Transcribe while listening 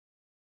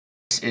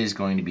is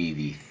going to be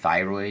the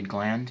thyroid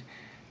gland.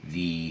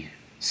 The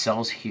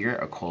cells here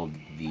are called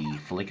the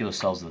follicular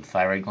cells of the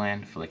thyroid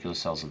gland, follicular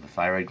cells of the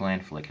thyroid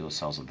gland, follicular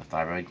cells of the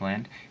thyroid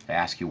gland. If I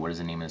ask you what is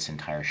the name of this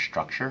entire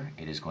structure,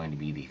 it is going to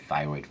be the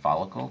thyroid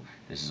follicle.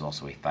 This is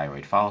also a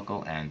thyroid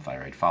follicle and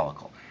thyroid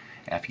follicle.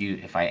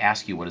 If I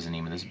ask you what is the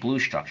name of this blue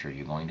structure,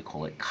 you're going to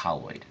call it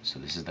colloid. So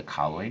this is the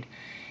colloid.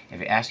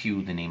 If I ask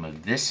you the name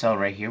of this cell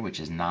right here, which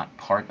is not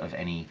part of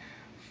any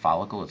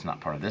follicle, it's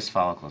not part of this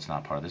follicle, it's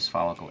not part of this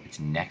follicle, it's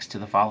next to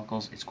the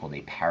follicles, it's called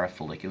a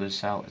parafollicular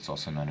cell. It's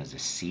also known as a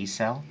C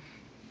cell.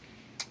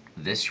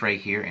 This right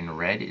here in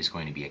red is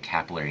going to be a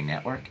capillary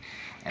network.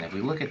 And if we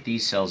look at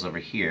these cells over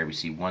here, we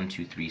see 1,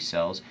 2, 3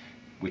 cells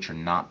which are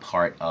not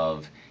part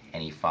of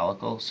any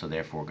follicle, so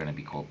therefore going to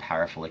be called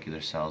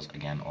parafollicular cells,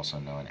 again also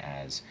known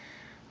as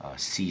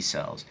C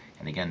cells.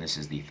 And again, this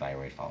is the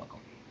thyroid follicle.